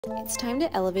It's time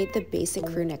to elevate the basic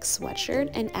crew neck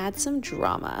sweatshirt and add some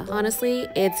drama. Honestly,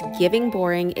 it's giving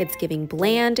boring, it's giving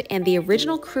bland, and the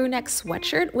original crew neck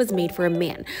sweatshirt was made for a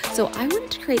man. So I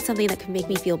wanted to create something that could make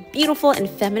me feel beautiful and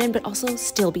feminine, but also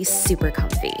still be super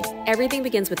comfy. Everything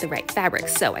begins with the right fabric.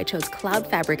 So I chose cloud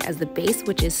fabric as the base,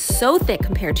 which is so thick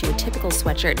compared to your typical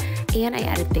sweatshirt. And I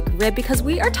added thick rib because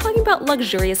we are talking about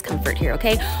luxurious comfort here,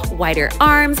 okay? Wider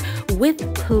arms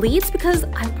with pleats because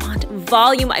I want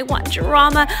volume, I want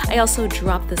drama. I also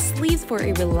dropped the sleeves for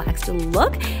a relaxed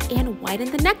look and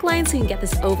widened the neckline so you can get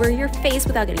this over your face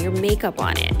without getting your makeup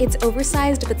on it. It's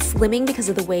oversized but slimming because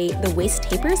of the way the waist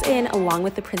tapers in, along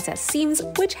with the princess seams,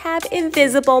 which have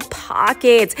invisible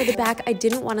pockets. For the back, I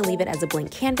didn't want to leave it as a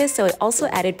blank canvas, so I also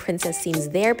added princess seams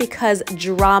there because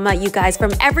drama, you guys,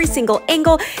 from every single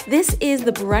angle. This is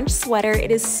the brunch sweater.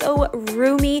 It is so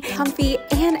roomy, comfy,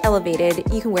 and elevated.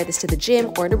 You can wear this to the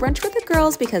gym or to brunch with the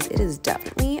girls because it is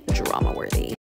definitely drama worthy.